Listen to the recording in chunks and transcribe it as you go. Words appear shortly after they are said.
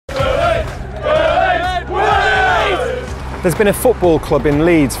There's been a football club in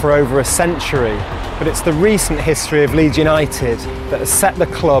Leeds for over a century, but it's the recent history of Leeds United that has set the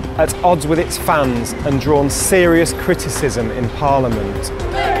club at odds with its fans and drawn serious criticism in Parliament.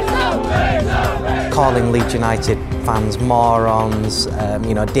 Calling Leeds United fans morons,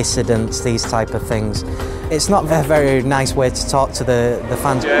 dissidents, these type of things. It's not a very nice way to talk to the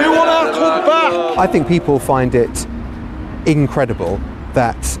fans. We want our club back! I think people find it incredible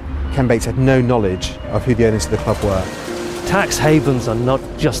that Ken Bates had no knowledge of who the owners of the club were. Tax havens are not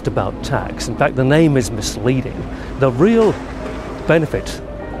just about tax. In fact, the name is misleading. The real benefit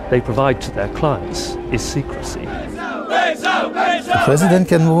they provide to their clients is secrecy. The president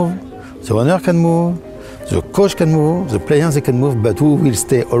can move, the owner can move, the coach can move, the players they can move, but who will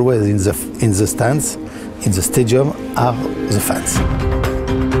stay always in the stands, in the stadium, are the fans.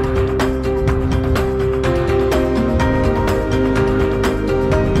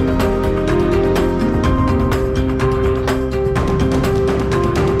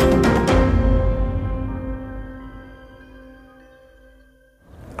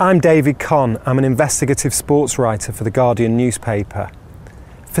 I'm David Conn. I'm an investigative sports writer for the Guardian newspaper.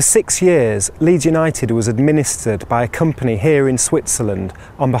 For 6 years, Leeds United was administered by a company here in Switzerland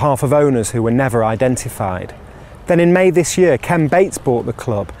on behalf of owners who were never identified. Then in May this year, Ken Bates bought the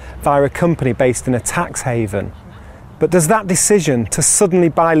club via a company based in a tax haven. But does that decision to suddenly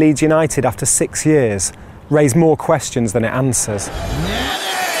buy Leeds United after 6 years raise more questions than it answers?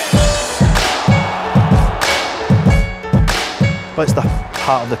 Well, it's the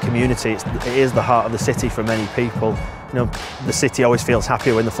heart of the community. It is the heart of the city for many people. The city always feels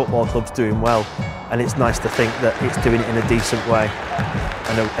happier when the football club's doing well, and it's nice to think that it's doing it in a decent way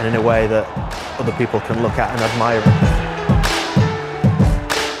and in a way that other people can look at and admire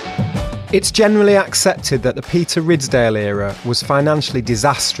it. It's generally accepted that the Peter Ridsdale era was financially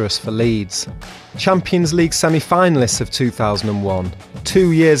disastrous for Leeds. Champions League semi-finalists of 2001.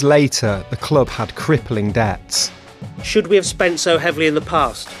 2 years later, the club had crippling debts. Should we have spent so heavily in the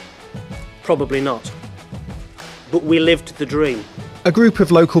past? Probably not. But we lived the dream. A group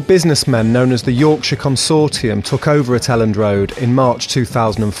of local businessmen known as the Yorkshire Consortium took over at Elland Road in March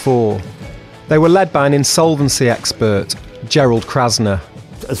 2004. They were led by an insolvency expert, Gerald Krasner.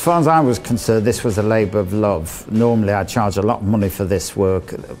 As far as I was concerned, this was a labour of love. Normally I'd charge a lot of money for this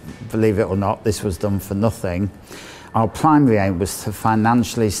work. Believe it or not, this was done for nothing. Our primary aim was to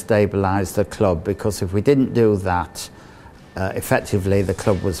financially stabilise the club, because if we didn't do that, effectively the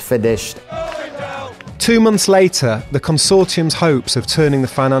club was finished. 2 months later, the consortium's hopes of turning the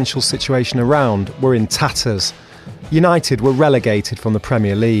financial situation around were in tatters. United were relegated from the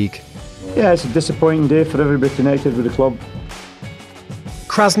Premier League. Yeah, it's a disappointing day for everybody connected with the club.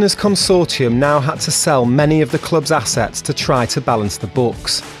 Krasner's consortium now had to sell many of the club's assets to try to balance the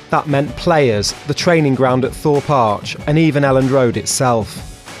books. That meant players, the training ground at Thorpe Arch, and even Elland Road itself.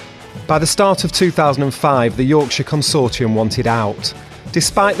 By the start of 2005, the Yorkshire Consortium wanted out.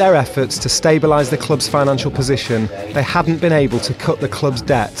 Despite their efforts to stabilise the club's financial position, they hadn't been able to cut the club's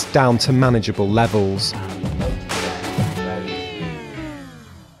debts down to manageable levels.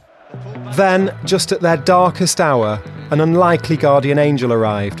 Then, just at their darkest hour, an unlikely guardian angel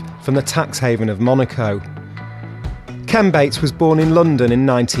arrived from the tax haven of Monaco. Ken Bates was born in London in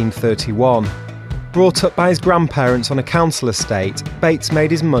 1931. Brought up by his grandparents on a council estate, Bates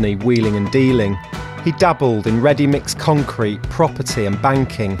made his money wheeling and dealing. He dabbled in ready-mix concrete, property and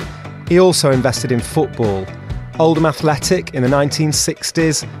banking. He also invested in football. Oldham Athletic in the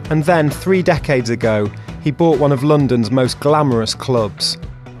 1960s, and then 3 decades ago, he bought one of London's most glamorous clubs.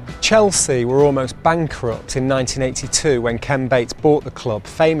 Chelsea were almost bankrupt in 1982 when Ken Bates bought the club,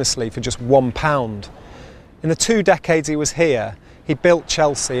 famously for just £1. In the 2 decades he was here, he built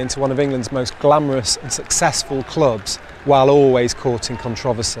Chelsea into one of England's most glamorous and successful clubs, while always courting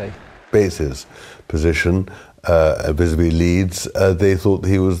controversy. Bates's position vis-à-vis Leeds, they thought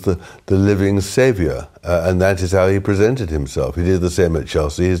he was the living saviour, and that is how he presented himself. He did the same at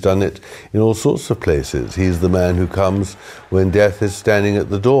Chelsea. He's done it in all sorts of places. He's the man who comes when death is standing at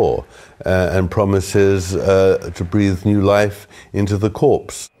the door and promises to breathe new life into the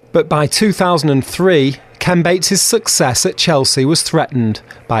corpse. But by 2003, Ken Bates' success at Chelsea was threatened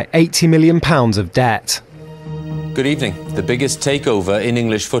by £80 million of debt. Good evening. The biggest takeover in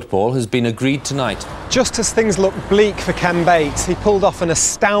English football has been agreed tonight. Just as things looked bleak for Ken Bates, he pulled off an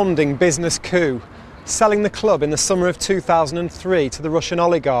astounding business coup, selling the club in the summer of 2003 to the Russian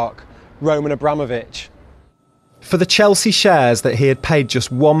oligarch, Roman Abramovich. For the Chelsea shares that he had paid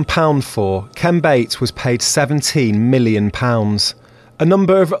just £1 for, Ken Bates was paid £17 million. A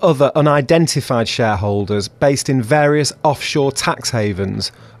number of other unidentified shareholders based in various offshore tax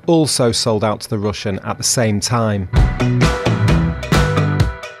havens also sold out to the Russian at the same time.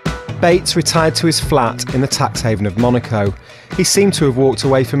 Bates retired to his flat in the tax haven of Monaco. He seemed to have walked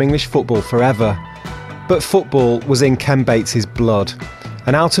away from English football forever. But football was in Ken Bates' blood.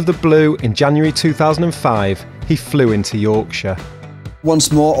 And out of the blue, in January 2005, he flew into Yorkshire.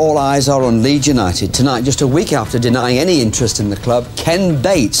 Once more, all eyes are on Leeds United. Tonight, just a week after denying any interest in the club, Ken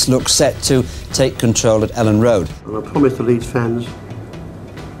Bates looks set to take control at Ellen Road. And I promise the Leeds fans,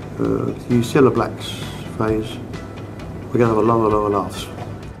 you Cilla Black's phase, we're going to have a lot of laughs.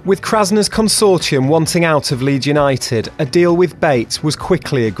 With Krasner's consortium wanting out of Leeds United, a deal with Bates was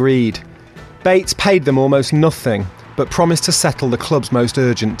quickly agreed. Bates paid them almost nothing, but promised to settle the club's most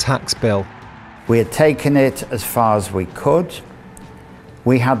urgent tax bill. We had taken it as far as we could.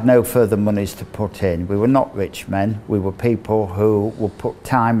 We had no further monies to put in. We were not rich men. We were people who would put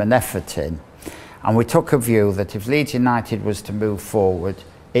time and effort in. And we took a view that if Leeds United was to move forward,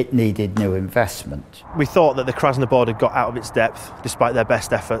 it needed new investment. We thought that the Krasner board had got out of its depth despite their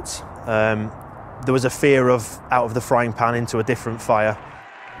best efforts. There was a fear of out of the frying pan into a different fire.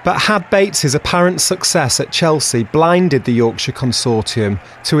 But had Bates's apparent success at Chelsea blinded the Yorkshire consortium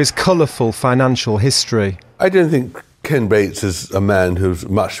to his colourful financial history? I don't think Ken Bates is a man who's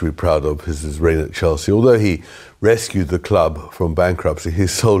much to be proud of his reign at Chelsea. Although he rescued the club from bankruptcy, he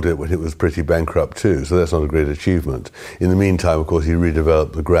sold it when it was pretty bankrupt too, so that's not a great achievement. In the meantime, of course, he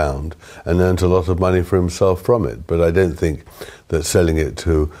redeveloped the ground and earned a lot of money for himself from it. But I don't think that selling it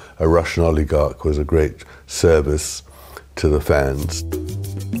to a Russian oligarch was a great service to the fans.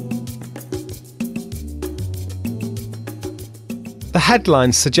 The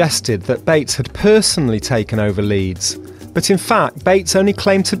headlines suggested that Bates had personally taken over Leeds, but in fact Bates only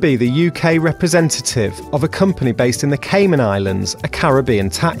claimed to be the UK representative of a company based in the Cayman Islands, a Caribbean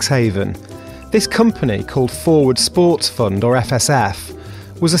tax haven. This company, called Forward Sports Fund, or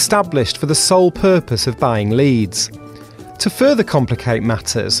FSF, was established for the sole purpose of buying Leeds. To further complicate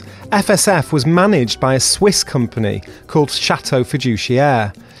matters, FSF was managed by a Swiss company called Chateau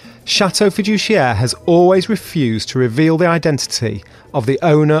Fiduciaire. Chateau Fiduciaire has always refused to reveal the identity of the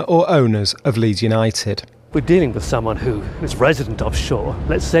owner or owners of Leeds United. We're dealing with someone who is resident offshore,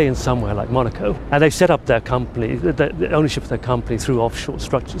 let's say in somewhere like Monaco, and they've set up their company, the ownership of their company through offshore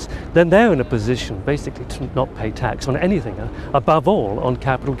structures. Then they're in a position basically to not pay tax on anything, above all on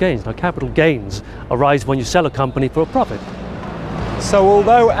capital gains. Now, capital gains arise when you sell a company for a profit. So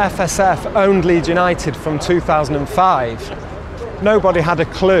although FSF owned Leeds United from 2005, nobody had a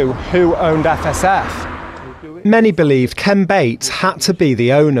clue who owned FSF. Many believed Ken Bates had to be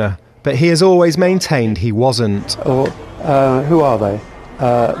the owner, but he has always maintained he wasn't. Who are they?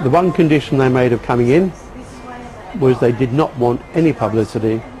 The one condition they made of coming in was they did not want any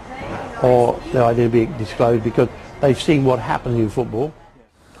publicity or their identity being disclosed because they've seen what happened in football.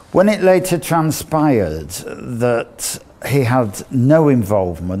 When it later transpired that he had no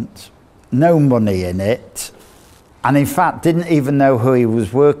involvement, no money in it, and in fact didn't even know who he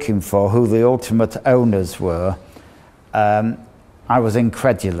was working for, who the ultimate owners were, I was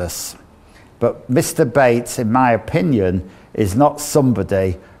incredulous. But Mr. Bates, in my opinion, is not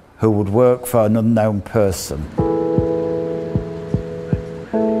somebody who would work for an unknown person.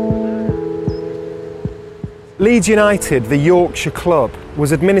 Leeds United, the Yorkshire club,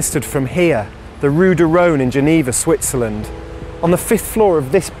 was administered from here, the Rue de Rhône in Geneva, Switzerland. On the 5th floor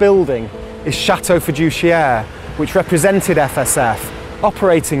of this building is Chateau Fiduciaire, which represented FSF,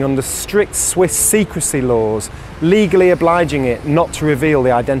 operating under strict Swiss secrecy laws, legally obliging it not to reveal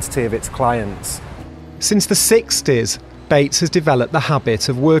the identity of its clients. Since the 60s, Bates has developed the habit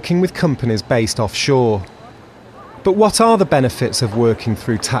of working with companies based offshore. But what are the benefits of working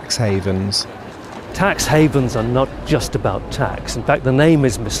through tax havens? Tax havens are not just about tax. In fact, the name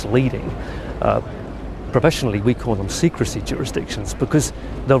is misleading. Professionally, we call them secrecy jurisdictions because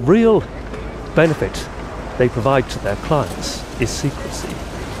the real benefit they provide to their clients is secrecy.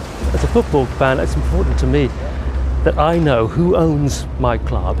 As a football fan, it's important to me that I know who owns my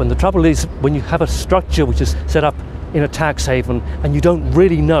club. And the trouble is, when you have a structure which is set up in a tax haven and you don't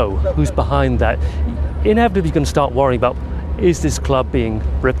really know who's behind that, inevitably you're going to start worrying about, is this club being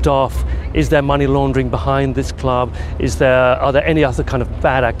ripped off? Is there money laundering behind this club? Are there any other kind of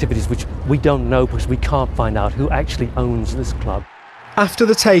bad activities which we don't know because we can't find out who actually owns this club? After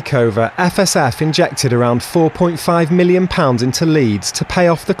the takeover, FSF injected around £4.5 million into Leeds to pay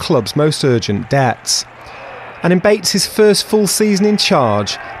off the club's most urgent debts. And in Bates's first full season in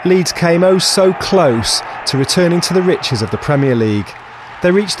charge, Leeds came oh so close to returning to the riches of the Premier League. They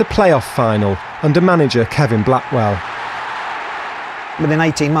reached the playoff final under manager Kevin Blackwell. Within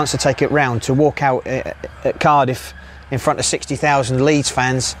 18 months to take it round, to walk out at Cardiff in front of 60,000 Leeds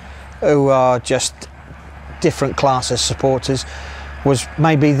fans who are just different class as supporters was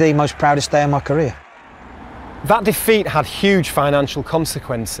maybe the most proudest day of my career. That defeat had huge financial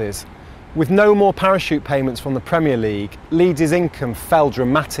consequences. With no more parachute payments from the Premier League, Leeds' income fell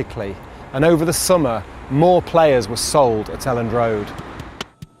dramatically, and over the summer, more players were sold at Elland Road.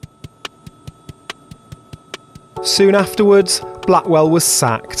 Soon afterwards, Blackwell was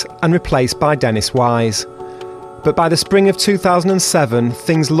sacked and replaced by Dennis Wise. But by the spring of 2007,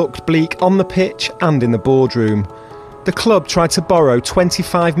 things looked bleak on the pitch and in the boardroom. The club tried to borrow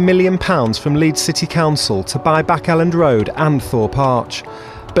 £25 million from Leeds City Council to buy back Elland Road and Thorpe Arch.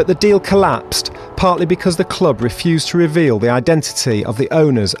 But the deal collapsed, partly because the club refused to reveal the identity of the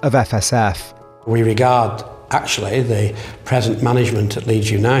owners of FSF. We regard actually the present management at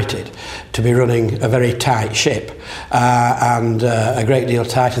Leeds United to be running a very tight ship and a great deal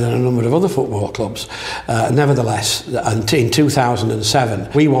tighter than a number of other football clubs. Nevertheless, in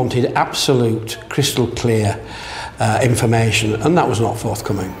 2007 we wanted absolute crystal clear information, and that was not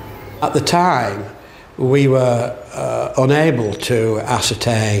forthcoming. At the time we were unable to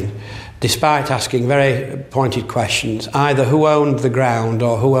ascertain, despite asking very pointed questions, either who owned the ground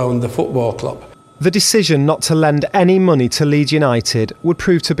or who owned the football club. The decision not to lend any money to Leeds United would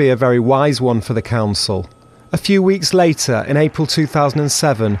prove to be a very wise one for the council. A few weeks later, in April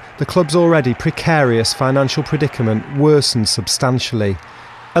 2007, the club's already precarious financial predicament worsened substantially.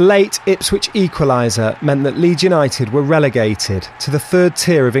 A late Ipswich equaliser meant that Leeds United were relegated to the third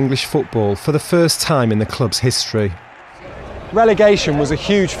tier of English football for the first time in the club's history. Relegation was a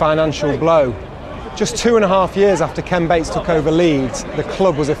huge financial blow. Just 2.5 years after Ken Bates took over Leeds, the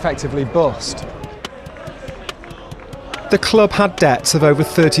club was effectively bust. The club had debts of over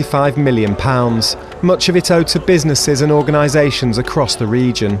 £35 million, much of it owed to businesses and organisations across the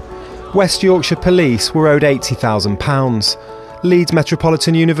region. West Yorkshire Police were owed £80,000. Leeds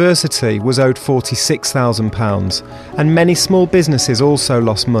Metropolitan University was owed £46,000, and many small businesses also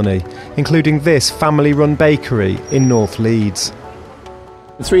lost money, including this family-run bakery in North Leeds.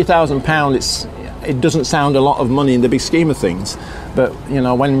 £3,000, it doesn't sound a lot of money in the big scheme of things, but you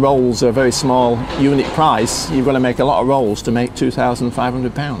know, when rolls are a very small unit price, you've got to make a lot of rolls to make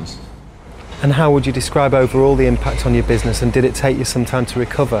 £2,500. And how would you describe overall the impact on your business, and did it take you some time to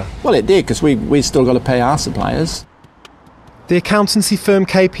recover? Well, it did, because we still got to pay our suppliers. The accountancy firm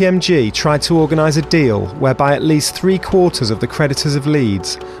KPMG tried to organise a deal whereby at least 3/4 of the creditors of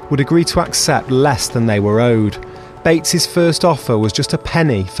Leeds would agree to accept less than they were owed. Bates's first offer was just a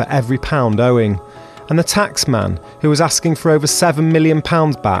penny for every pound owing, and the taxman, who was asking for over £7 million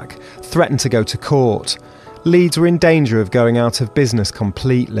back, threatened to go to court. Leeds were in danger of going out of business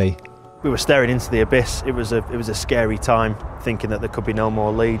completely. We were staring into the abyss. It was a scary time, thinking that there could be no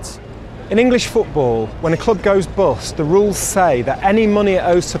more Leeds. In English football, when a club goes bust, the rules say that any money it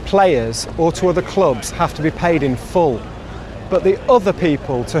owes to players or to other clubs have to be paid in full. But the other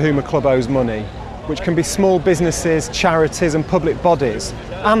people to whom a club owes money, which can be small businesses, charities and public bodies,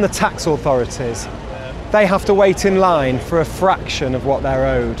 and the tax authorities, they have to wait in line for a fraction of what they're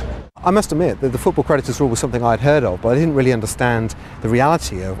owed. I must admit that the football creditors rule was something I'd heard of, but I didn't really understand the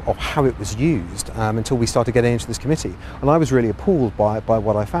reality of how it was used until we started getting into this committee. And I was really appalled by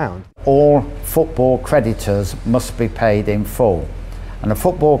what I found. All football creditors must be paid in full. And a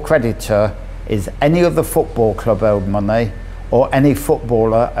football creditor is any other football club owed money, or any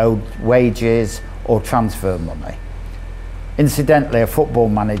footballer owed wages or transfer money. Incidentally, a football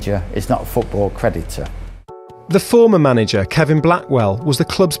manager is not a football creditor. The former manager, Kevin Blackwell, was the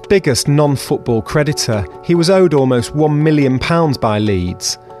club's biggest non-football creditor. He was owed almost £1 million by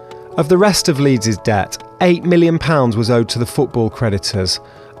Leeds. Of the rest of Leeds' debt, £8 million was owed to the football creditors.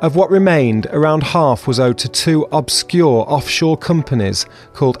 Of what remained, around half was owed to two obscure offshore companies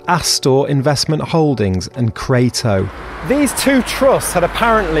called Astor Investment Holdings and Crato. These two trusts had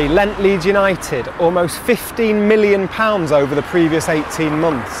apparently lent Leeds United almost £15 million over the previous 18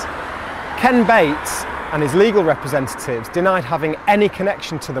 months. Ken Bates and his legal representatives denied having any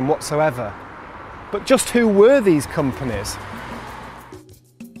connection to them whatsoever. But just who were these companies?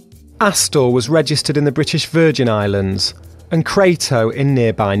 Astor was registered in the British Virgin Islands, and Crato in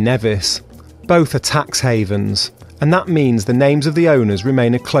nearby Nevis. Both are tax havens, and that means the names of the owners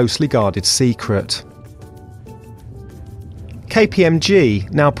remain a closely guarded secret.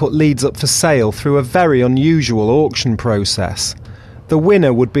 KPMG now put Leeds up for sale through a very unusual auction process. The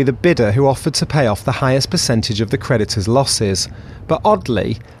winner would be the bidder who offered to pay off the highest percentage of the creditor's losses. But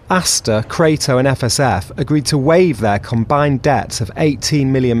oddly, Astor, Crato and FSF agreed to waive their combined debts of £18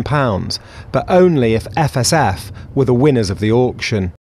 million, but only if FSF were the winners of the auction.